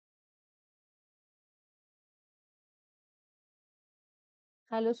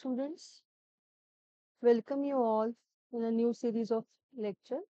Hello students, welcome you all in a new series of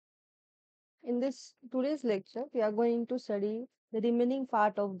lecture. In this today's lecture, we are going to study the remaining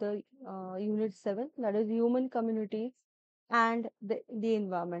part of the unit 7, that is human communities and the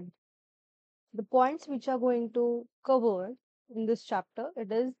environment. The points which are going to cover in this chapter,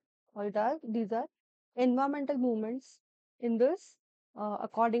 these are environmental movements. In this,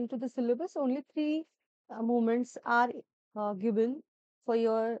 according to the syllabus, only three movements are given for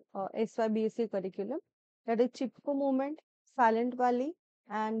your SYBSC curriculum. That is Chipko movement, Silent Valley,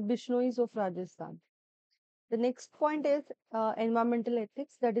 and Bishnois of Rajasthan. The next point is environmental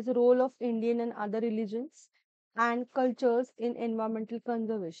ethics, that is the role of Indian and other religions and cultures in environmental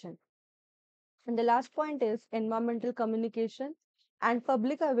conservation. And the last point is environmental communication and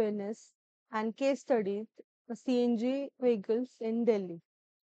public awareness and case studies for CNG vehicles in Delhi.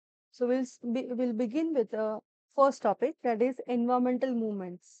 So we'll begin with the first topic, that is environmental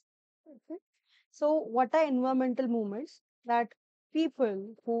movements. Okay. So what are environmental movements? That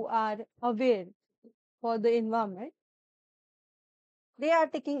people who are aware for the environment, they are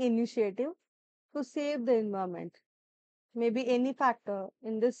taking initiative to save the environment. Maybe any factor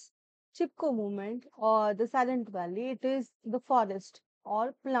in this Chipko movement or the Silent Valley, it is the forest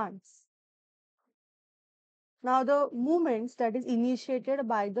or plants. Now, the movements that is initiated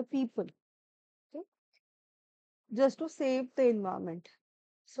by the people, okay, just to save the environment.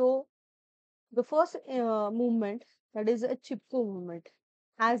 So, the first movement, that is a Chipko movement.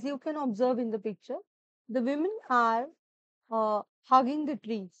 As you can observe in the picture, the women are hugging the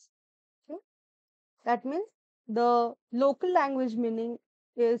trees. Okay? That means the local language meaning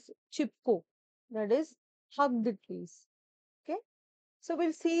is Chipko, that is hug the trees. Okay, so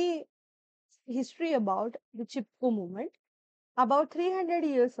we'll see history about the Chipko movement. About 300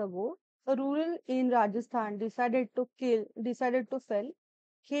 years ago, a rural in Rajasthan decided to fell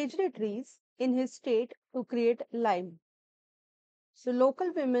khejri trees in his state to create lime. So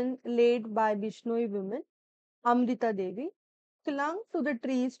local women led by Bishnoi women, Amrita Devi, clung to the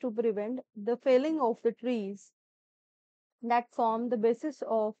trees to prevent the felling of the trees that formed the basis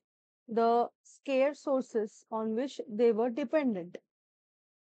of the scarce sources on which they were dependent.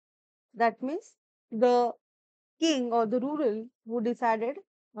 That means the king or the rural who decided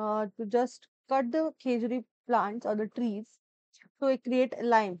to just cut the khejri plants or the trees to create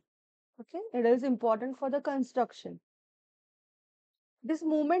lime. Okay, it is important for the construction. This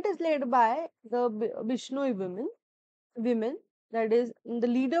movement is led by the Bishnoi women. That is, the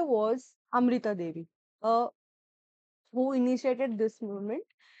leader was Amrita Devi, who initiated this movement.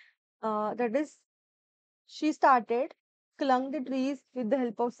 That is, she started clung the trees with the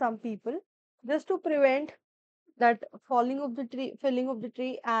help of some people just to prevent that felling of the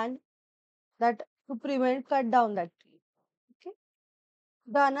tree, and that to prevent cut down that tree. Okay.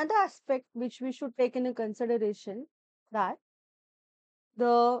 The another aspect which we should take into consideration, that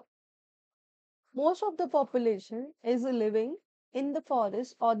the most of the population is living in the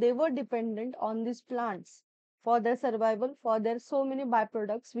forest, or they were dependent on these plants for their survival, for their so many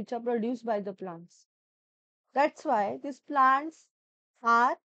byproducts which are produced by the plants. That's why these plants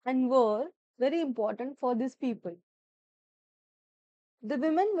are and were very important for these people. The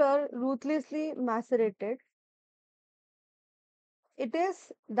women were ruthlessly macerated. It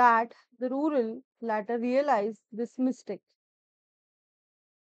is that the rural latter realized this mistake.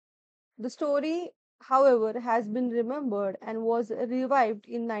 The story, however, has been remembered and was revived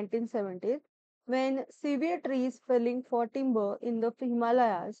in 1970s when severe trees felling for timber in the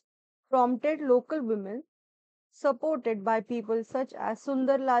Himalayas prompted local women, supported by people such as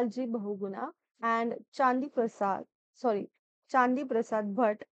Sundarlalji Bahuguna and Chandi Prasad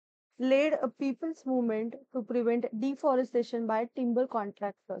Bhatt, led a people's movement to prevent deforestation by timber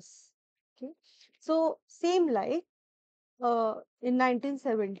contractors. Okay, so same like in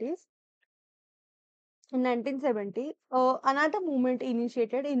 1970s, in 1970, another movement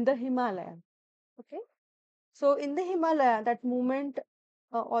initiated in the Himalaya. Okay, so in the Himalaya, that movement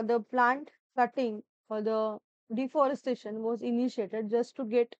or the plant cutting or the deforestation was initiated just to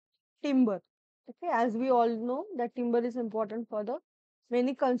get timber. Okay, as we all know that timber is important for the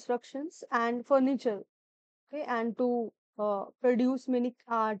many constructions and furniture. Okay, and to produce many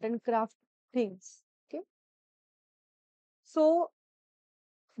art and craft things. Okay, so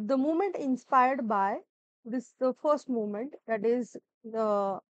the movement inspired by this, the first movement, that is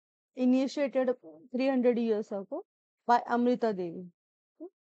the initiated 300 years ago by Amrita Devi. Okay.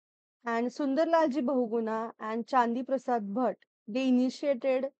 And Sundarlalji Bahuguna and Chandi Prasad Bhatt, they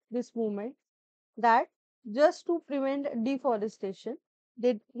initiated this movement, that just to prevent deforestation,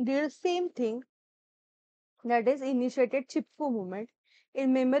 they did the same thing, that is initiated Chipko movement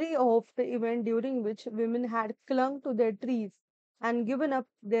in memory of the event during which women had clung to their trees and given up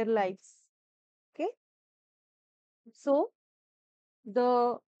their lives. Okay, so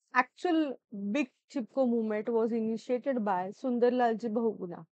the actual big Chipko movement was initiated by Sundarlalji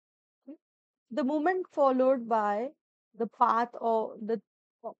Bahuguna. Okay. The movement followed by the path of the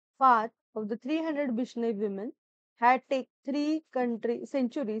 300 Bishnoi women had taken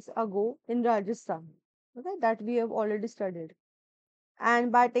centuries ago in Rajasthan. Okay, that we have already studied.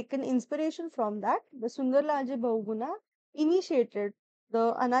 And by taking inspiration from that, the Sundarlalji Bahuguna initiated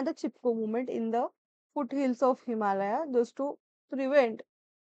the another Chipko movement in the foothills of Himalaya, just to prevent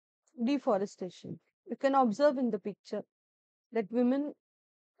deforestation. You can observe in the picture that women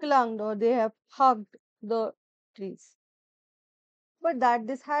clung or they have hugged the trees, but that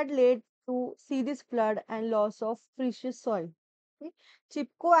this had led to serious flood and loss of precious soil. Okay.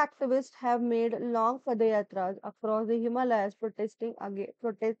 Chipko activists have made long padayatras across the Himalayas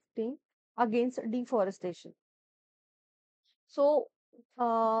protesting against deforestation. So,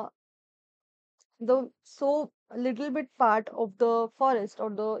 uh, the so little bit part of the forest or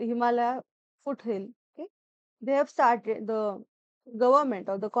the Himalaya foothill, okay, they have started the government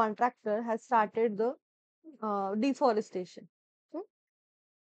or the contractor has started the deforestation. Okay.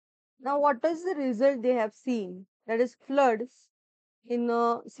 Now, what is the result they have seen? That is floods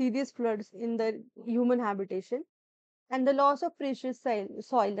serious floods in the human habitation and the loss of precious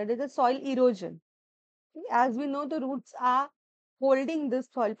soil that is the soil erosion. Okay, as we know, the roots are holding the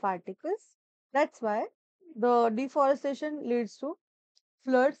soil particles. That's why the deforestation leads to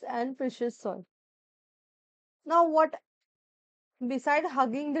floods and precious soil. Now, what beside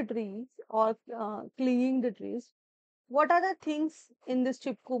hugging the trees or clinging the trees, what are the things in this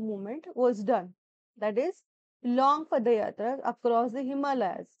Chipko movement was done? That is long padayatras across the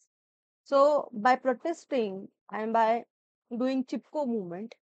Himalayas. So by protesting and by doing Chipko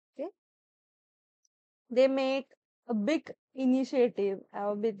movement, okay, they make a big initiative.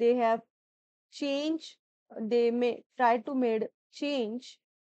 They have change. They may try to make change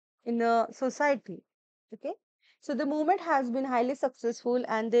in the society. Okay, so the movement has been highly successful,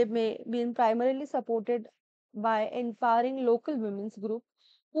 and they may been primarily supported by empowering local women's group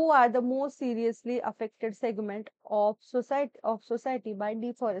who are the most seriously affected segment of society by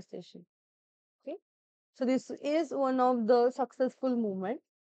deforestation. Okay, so this is one of the successful movement.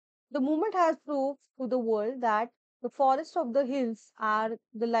 The movement has proved to the world that the forests of the hills are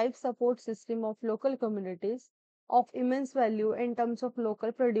the life support system of local communities of immense value in terms of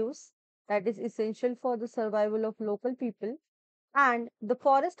local produce that is essential for the survival of local people, and the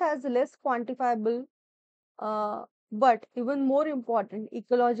forest has less quantifiable but even more important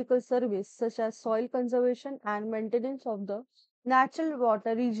ecological service such as soil conservation and maintenance of the natural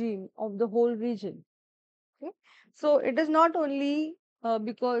water regime of the whole region. Okay, so it is not only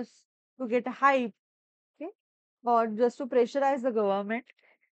because to get a hype, okay, or just to pressurize the government,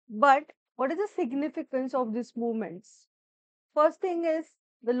 but what is the significance of these movements? First thing is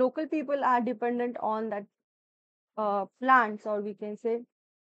the local people are dependent on that plants, or we can say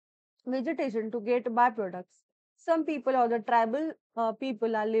vegetation, to get byproducts. Some people or the tribal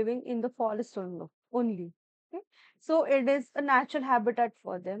people are living in the forest only. Okay? So it is a natural habitat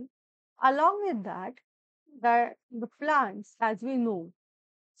for them. Along with that, the plants, as we know,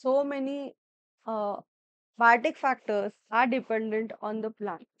 so many uh, biotic factors are dependent on the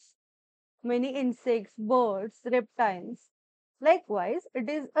plants. Many insects, birds, reptiles. Likewise, it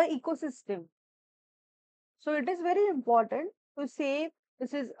is a ecosystem. So it is very important to say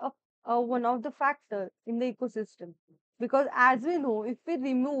this is one of the factor in the ecosystem, because as we know, if we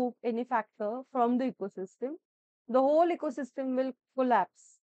remove any factor from the ecosystem, the whole ecosystem will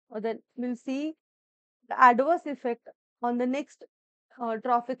collapse, or then we'll see the adverse effect on the next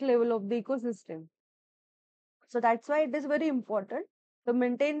trophic level of the ecosystem. So that's why it is very important to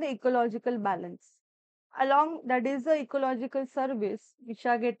maintain the ecological balance. Along that is the ecological service which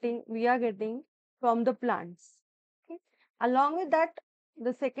we are getting from the plants. Okay. Along with that,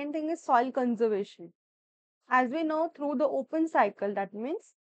 the second thing is soil conservation. As we know through the open cycle, that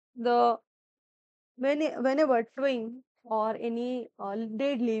means the whenever twig or any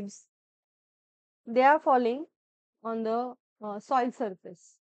dead leaves, they are falling on the soil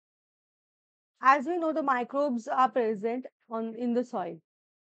surface. As we know, the microbes are present on in the soil.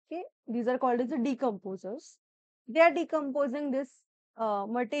 Okay, these are called as the decomposers. They are decomposing this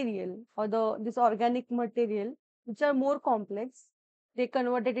material or the this organic material, which are more complex. They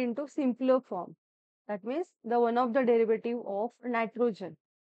convert it into simpler form. That means the one of the derivative of nitrogen.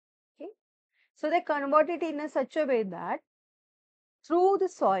 Okay, so they convert it in a such a way that through the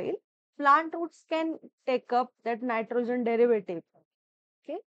soil, plant roots can take up that nitrogen derivative.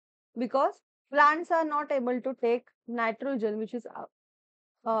 because plants are not able to take nitrogen which is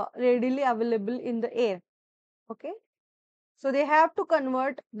readily available in the air. Okay, so they have to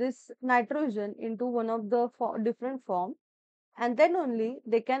convert this nitrogen into one of the different form, and then only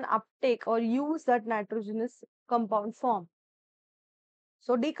they can uptake or use that nitrogenous compound form.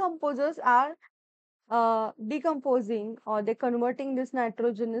 So decomposers are decomposing or they converting this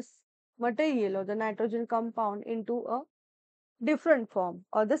nitrogenous material or the nitrogen compound into a different form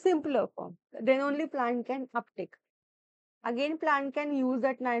or the simpler form. Then only plant can uptake. Again, plant can use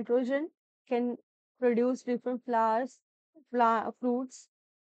that nitrogen, can produce different flowers, fruits,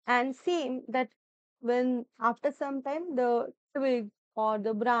 and same that when after some time the twig or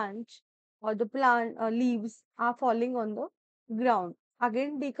the branch or the plant leaves are falling on the ground.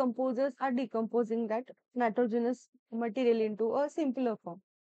 Again, decomposers are decomposing that nitrogenous material into a simpler form.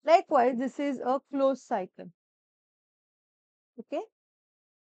 Likewise, this is a closed cycle. Okay,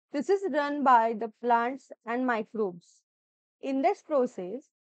 this is run by the plants and microbes. In this process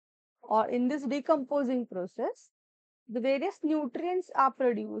or in this decomposing process, the various nutrients are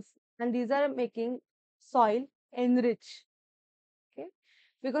produced and these are making soil enrich. Okay,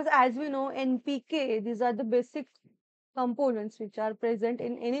 because as we know NPK, these are the basic components which are present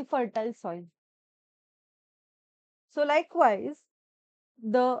in any fertile soil. So likewise,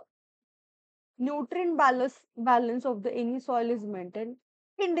 the nutrient balance of the any soil is maintained.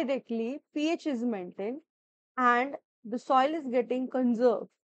 Indirectly, pH is maintained and the soil is getting conserved.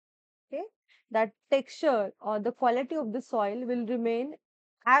 Okay, that texture or the quality of the soil will remain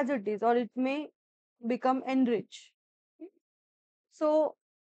as it is or it may become enriched. Okay? So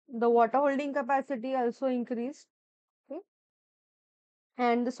the water holding capacity also increased. Okay?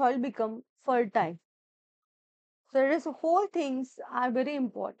 And the soil become fertile. So there is whole things are very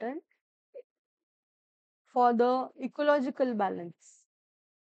important for the ecological balance.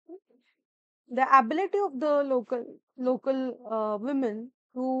 The ability of the local women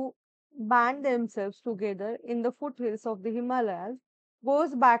to band themselves together in the foothills of the Himalayas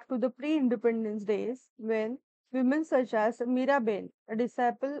goes back to the pre-independence days when women such as Miraben, a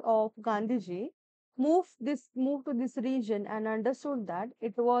disciple of Gandhiji, moved to this region and understood that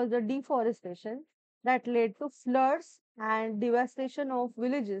it was the deforestation that led to floods and devastation of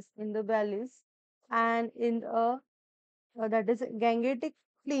villages in the valleys and in that is Gangetic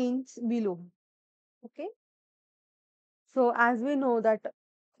plains below. Okay, so as we know that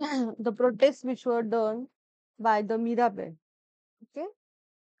the protests which were done by the Mirabel, okay,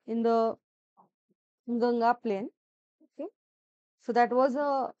 in the Ganga plain, okay, so that was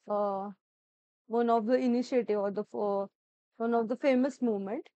a one of the initiative or the one of the famous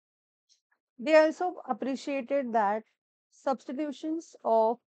movement. They also appreciated that substitutions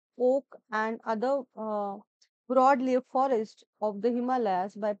of oak and other broadleaf forest of the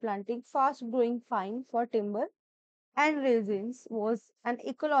Himalayas by planting fast growing pine for timber and resins was an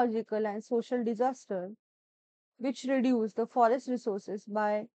ecological and social disaster which reduced the forest resources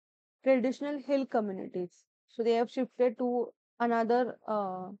by traditional hill communities. So they have shifted to another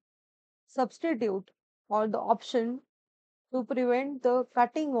substitute or the option to prevent the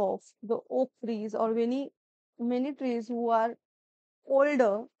cutting off the oak trees or many trees who are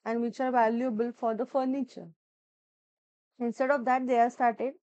older and which are valuable for the furniture. Instead of that, they have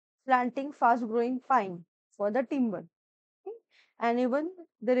started planting fast growing pine for the timber, okay, and even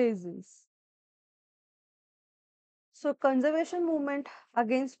the resins. So conservation movement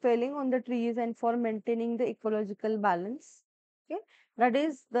against felling on the trees and for maintaining the ecological balance. Okay, that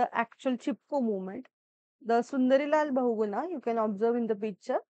is the actual Chipko movement. The Sundarilal Bahuguna, you can observe in the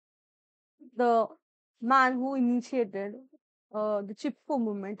picture, the man who initiated the Chipko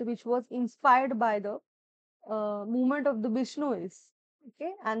movement, which was inspired by the movement of the Bishnois.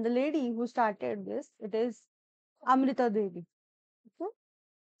 Okay, and the lady who started this, it is Amrita Devi. Okay?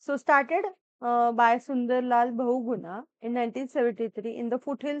 So started by Sundarlal Bahuguna in 1973 in the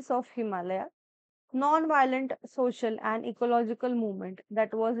foothills of Himalaya, non-violent social and ecological movement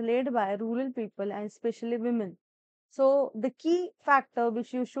that was led by rural people and especially women. So the key factor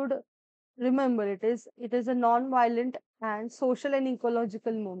which you should remember it is a non-violent and social and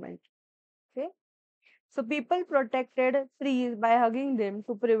ecological movement. Okay. So people protected trees by hugging them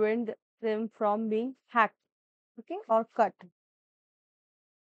to prevent them from being hacked, okay, or cut.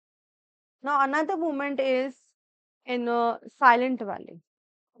 Now another movement is in Silent Valley.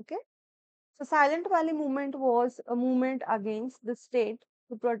 Okay, so Silent Valley movement was a movement against the state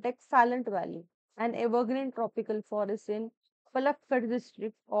to protect Silent Valley, an evergreen tropical forest in Palakkad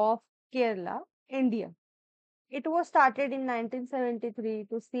district of Kerala, India. It was started in 1973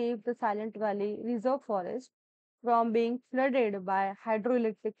 to save the Silent Valley Reserve Forest from being flooded by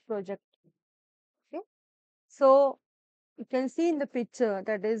hydroelectric project. Okay, so you can see in the picture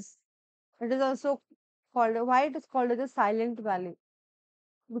that is it is also called why it is called as a silent valley,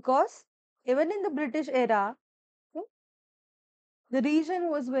 because even in the British era, okay, the region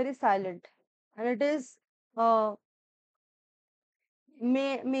was very silent, and it is a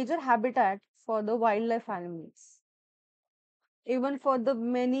major habitat for the wildlife animals. Even for the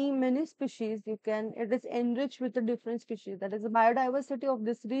many species, you can it is enriched with the different species. That is, the biodiversity of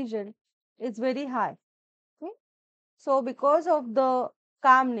this region is very high. Okay? So, because of the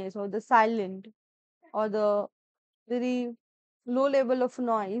calmness or the silent or the very low level of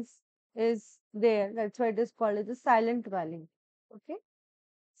noise is there, that's why it is called as a silent valley. Okay,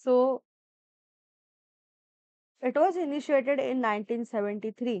 so it was initiated in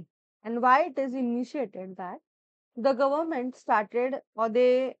 1973, and why it is initiated that the government started or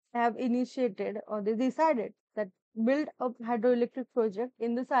they have initiated or they decided that build a hydroelectric project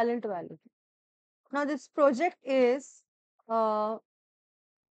in the Silent Valley. Now this project is uh,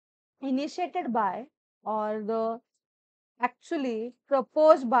 initiated by or the actually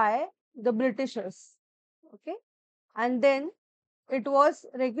proposed by the Britishers. Okay, and then it was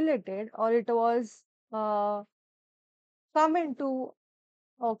regulated or it was come into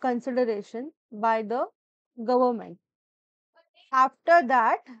consideration by the government. After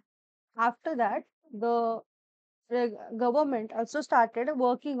that, after that, the government also started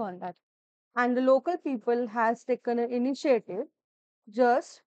working on that, and the local people has taken an initiative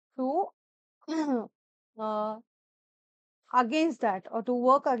just to uh, against that or to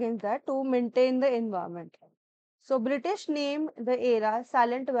work against that to maintain the environment. So British named the area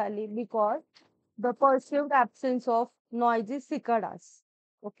Silent Valley because the perceived absence of noisy cicadas.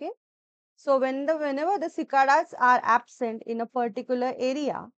 Okay. So whenever the cicadas are absent in a particular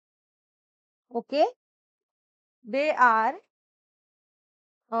area, okay, they are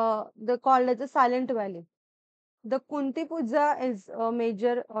they called as the Silent Valley. The Kunti Puja is a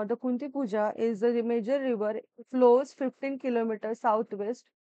major, or the Kunti Puja is a major river, flows 15 kilometers southwest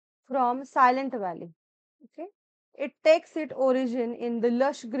from Silent Valley. Okay, it takes its origin in the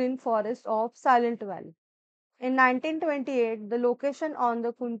lush green forest of Silent Valley. In 1928, the location on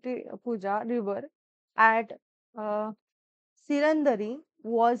the Kunti Puja River at uh, Sirandari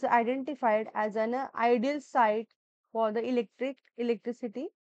was identified as an ideal site for the electricity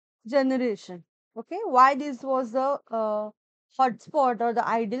generation. Okay, why this was the hotspot or the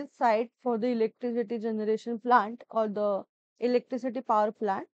ideal site for the electricity generation plant or the electricity power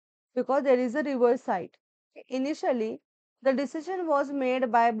plant? Because there is a river site. Initially, the decision was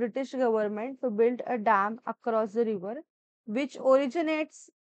made by British government to build a dam across the river, which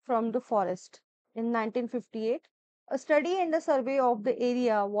originates from the forest. In 1958, a study and a survey of the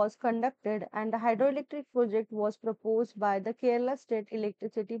area was conducted, and the hydroelectric project was proposed by the Kerala State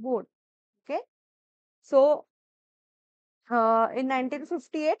Electricity Board. Okay, so in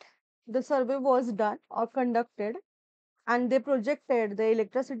 1958, the survey was done or conducted, and they projected the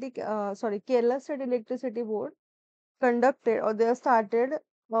Kerala State Electricity Board conducted or they started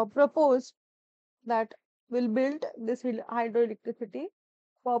proposed that will build this hydroelectricity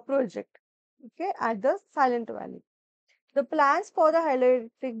project. Okay, at the Silent Valley. The plans for the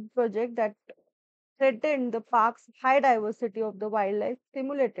hydroelectric project that threatened the park's high diversity of the wildlife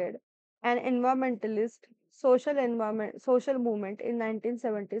stimulated an environmentalist social movement in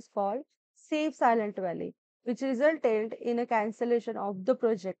 1970s called Save Silent Valley, which resulted in a cancellation of the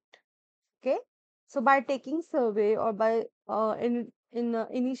project. Okay, so by taking survey or by in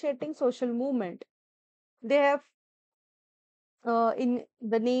initiating social movement, they have in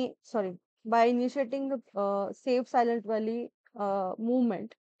the sorry, by initiating the Save Silent Valley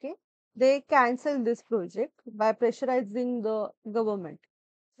movement, okay, they cancel this project by pressurizing the government.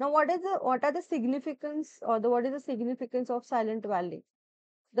 Now, what are the significance or the what is the significance of Silent Valley?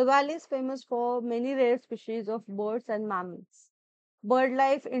 The valley is famous for many rare species of birds and mammals.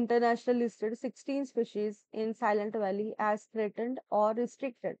 BirdLife International listed 16 species in Silent Valley as threatened or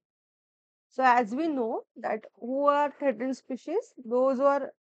restricted. So, as we know that who are threatened species, those who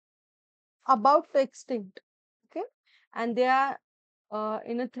are about to extinct, okay, and they are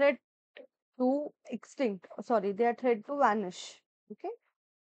in a threat to extinct. Sorry, they are threat to vanish. Okay,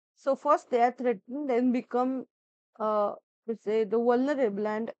 so first they are threatened, then become we say the vulnerable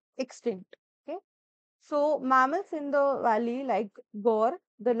and extinct. Okay, so mammals in the valley like Gore,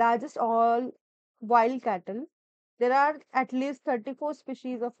 the largest all wild cattle. There are at least 34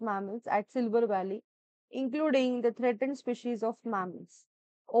 species of mammals at Silver Valley, including the threatened species of mammals.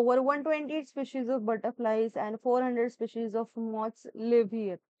 Over 128 species of butterflies and 400 species of moths live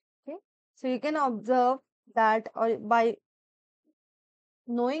here. Okay, so you can observe that, or by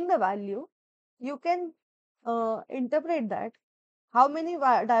knowing the value, you can interpret that how many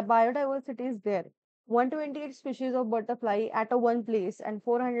biodiversity is there. 128 species of butterfly at a one place and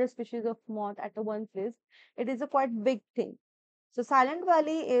 400 species of moth at a one place. It is a quite big thing. So Silent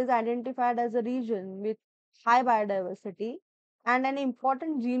Valley is identified as a region with high biodiversity and an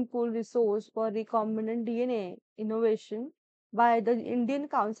important gene pool resource for recombinant DNA innovation by the Indian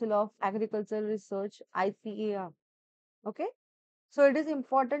Council of Agricultural Research ICAR. Okay, so it is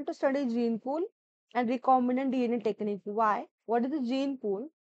important to study gene pool and recombinant DNA technique. Why? What is the gene pool?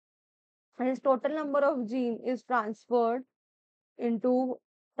 Its total number of gene is into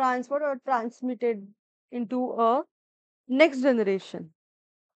transferred or transmitted into a next generation.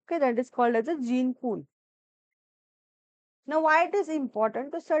 Okay, that is called as a gene pool. Now, why it is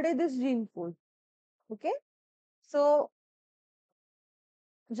important to study this gene pool? Okay, so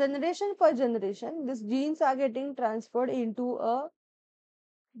generation per generation, these genes are getting transferred into a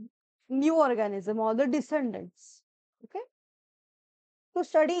new organism or the descendants. Okay, to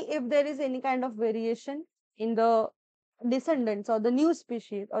study if there is any kind of variation in the descendants or the new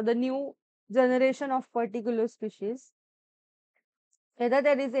species or the new generation of particular species, whether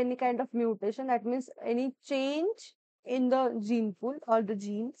there is any kind of mutation, that means any change in the gene pool or the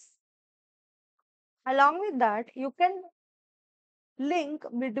genes. Along with that, you can link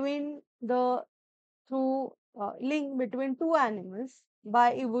between the through link between two animals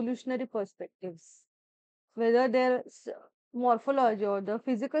by evolutionary perspectives, whether their morphology or the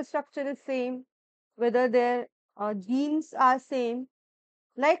physical structure is same, whether their genes are same.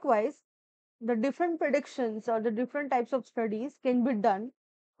 Likewise, the different predictions or the different types of studies can be done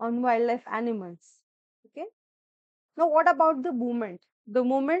on wildlife animals. Okay. Now, what about the movement? The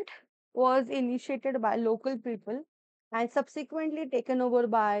movement was initiated by local people and subsequently taken over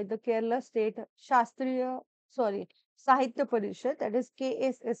by the Kerala State Sahitya Parishad, that is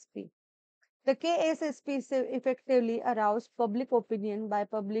KSSP. The KSSP effectively aroused public opinion by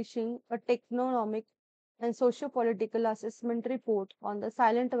publishing a technomic and socio-political assessment report on the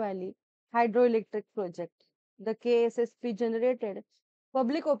Silent Valley hydroelectric project. The KSSP generated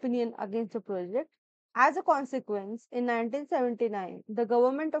public opinion against the project. As a consequence, in 1979, the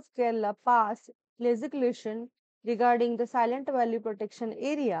government of Kerala passed legislation regarding the Silent Valley Protection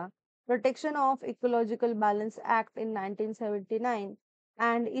Area, Protection of Ecological Balance Act in 1979,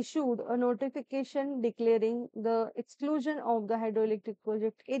 and issued a notification declaring the exclusion of the hydroelectric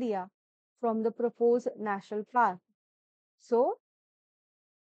project area from the proposed national park. So,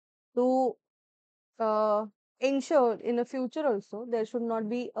 to uh, ensure in the future also there should not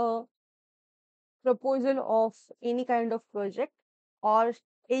be a proposal of any kind of project or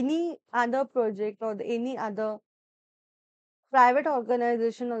any other project or any other private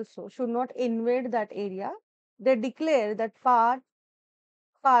organization also should not invade that area. They declare that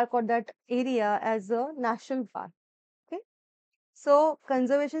park or that area as a national park. Okay. So,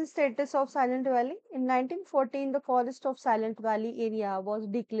 conservation status of Silent Valley. In 1914, the forest of Silent Valley area was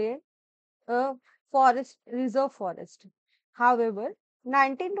declared a forest reserve forest. However,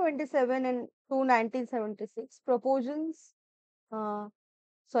 1927 and to 1976, uh,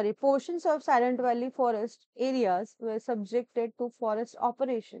 portions of Silent Valley forest areas were subjected to forest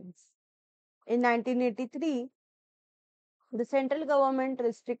operations. In 1983, the central government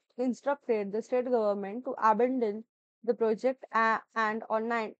instructed the state government to abandon the project and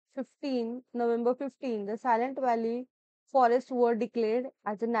on 15 November 15, the Silent Valley forests were declared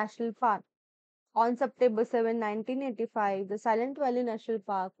as a national park. On September 7, 1985, the Silent Valley National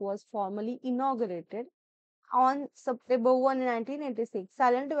Park was formally inaugurated. On September 1, 1986,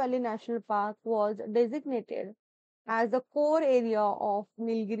 Silent Valley National Park was designated as the core area of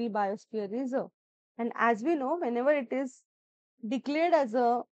Nilgiri Biosphere Reserve. And as we know, whenever it is declared as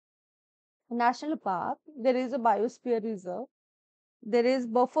a national park, there is a biosphere reserve, there is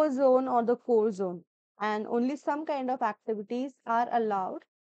buffer zone or the core zone, and only some kind of activities are allowed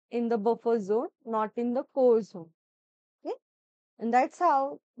in the buffer zone, not in the core zone. Okay, and that's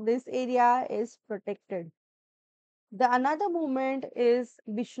how this area is protected. The another movement is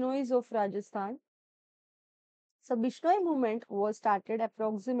Bishnois of Rajasthan. So Bishnoi movement was started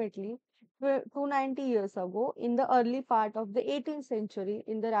approximately 290 years ago in the early part of the 18th century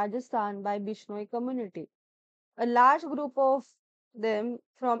in the Rajasthan by Bishnoi community. A large group of them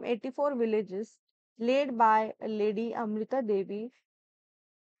from 84 villages led by Lady Amrita Devi,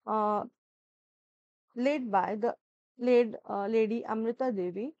 uh, led by the Lady Amrita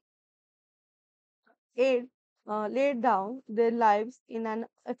Devi, aid, laid down their lives in an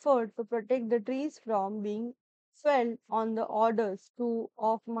effort to protect the trees from being fell on the orders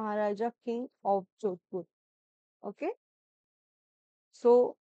of Maharaja King of Jodhpur. Okay,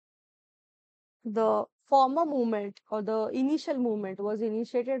 so the former movement or the initial movement was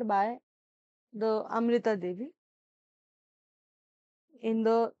initiated by the Amrita Devi in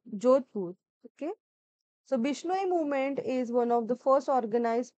the Jodhpur. Okay, so Bishnoi movement is one of the first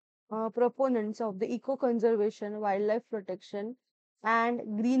organized proponents of the eco conservation, wildlife protection, and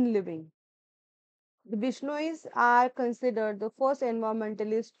green living. The Bishnois are considered the first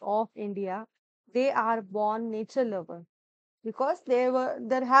environmentalists of India. They are born nature lovers because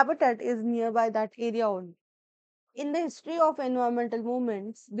their habitat is nearby that area only. In the history of environmental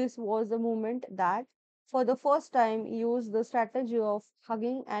movements, this was the movement that for the first time used the strategy of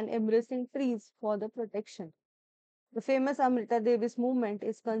hugging and embracing trees for the protection. The famous Amrita Devi's movement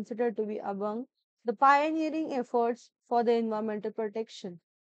is considered to be among the pioneering efforts for the environmental protection.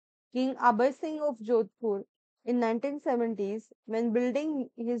 King Abhay Singh of Jodhpur in 1970s, when building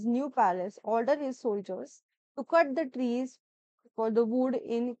his new palace, ordered his soldiers to cut the trees for the wood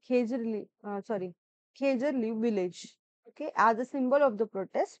in Khejarli village. Okay, as a symbol of the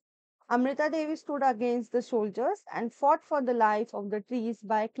protest, Amrita Devi stood against the soldiers and fought for the life of the trees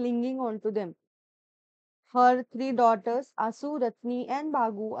by clinging onto them. Her three daughters, Asu, Ratni, and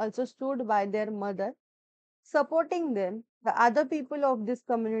Bhagu, also stood by their mother supporting them. The other people of this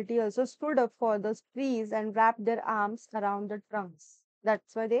community also stood up for the trees and wrapped their arms around the trunks.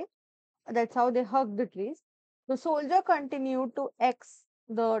 That's how they hugged the trees. The soldier continued to axe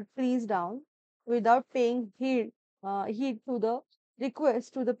the trees down without paying heed to the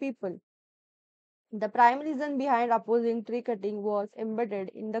request to the people. The prime reason behind opposing tree cutting was embedded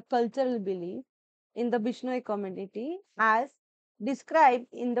in the cultural belief in the Bishnoi community as described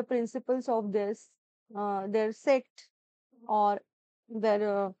in the principles of their sect or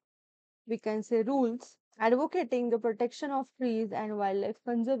their we can say rules advocating the protection of trees and wildlife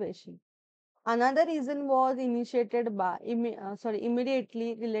conservation. Another reason was immediately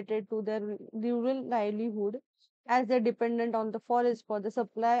related to their rural livelihood as they dependent on the forest for the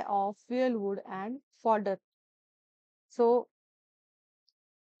supply of fuel wood and fodder. So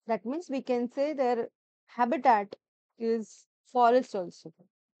that means we can say their habitat is forest also.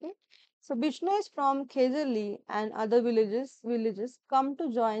 Okay. So Bishnois from Khejali and other villages come to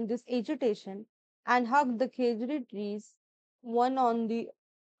join this agitation and hug the Khejri trees one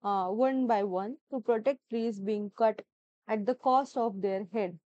by one to protect trees being cut at the cost of their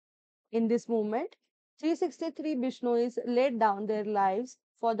head. In this movement, 363 Bishnois laid down their lives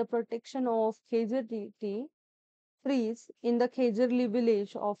for the protection of Khejri trees in the Khejarli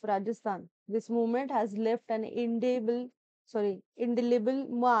village of Rajasthan. This movement has left an indelible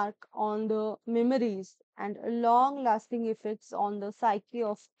mark on the memories and long-lasting effects on the psyche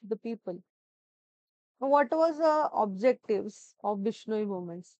of the people. What was the objectives of Bishnoi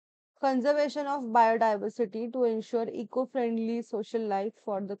movements? Conservation of biodiversity to ensure eco-friendly social life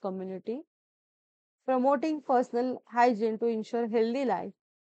for the community, promoting personal hygiene to ensure healthy life,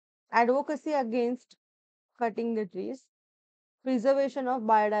 advocacy against cutting the trees, preservation of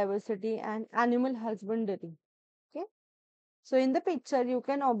biodiversity and animal husbandry. Okay. So in the picture, you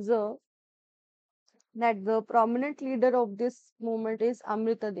can observe that the prominent leader of this movement is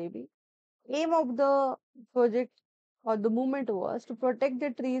Amrita Devi. Aim of the project or the movement was to protect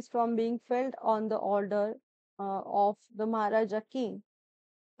the trees from being felled on the order of the Maharaja King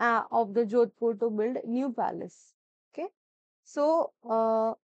of the Jodhpur to build new palace. Okay. So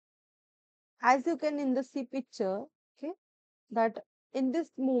as you can in the see picture, okay, that in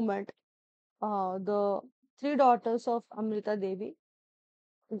this movement the three daughters of Amrita Devi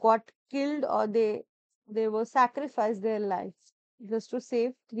got killed or they were sacrificed their lives just to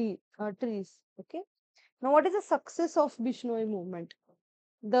save trees. Okay. Now, what is the success of Bishnoi movement?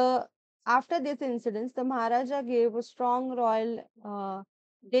 The After this incident, the Maharaja gave a strong royal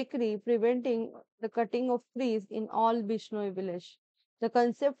decree preventing the cutting of trees in all Bishnoi village. The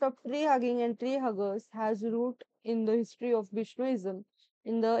concept of tree hugging and tree huggers has root in the history of Bishnoism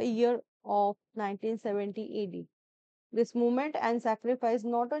in the year of 1970 AD. This movement and sacrifice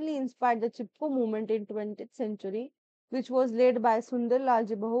not only inspired the Chipko movement in 20th century, which was led by Sundar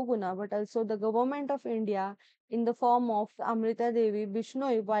Lalji Bahuguna, but also the government of India in the form of the Amrita Devi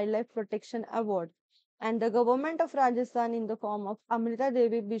Bishnoi Wildlife Protection Award and the government of Rajasthan in the form of Amrita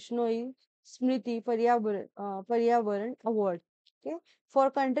Devi Bishnoi Smriti Paryavaran Award. Okay,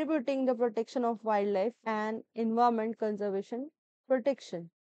 for contributing the protection of wildlife and environment conservation protection,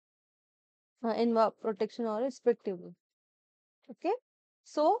 protection or respectively. Okay,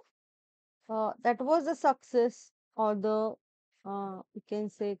 so that was the success or the we can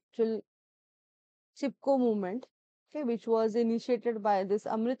say actual Chipko movement, okay, which was initiated by this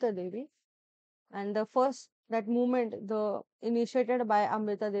Amrita Devi. And the first that movement, the initiated by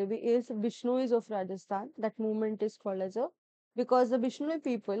Amrita Devi, is Bishnois of Rajasthan. That movement is called as a because the Bishnoi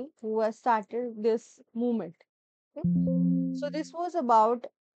people who have started this movement. Okay? So this was about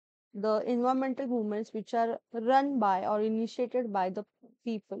the environmental movements which are run by or initiated by the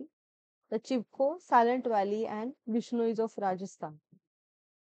people, the Chipko, Silent Valley, and Bishnois of Rajasthan.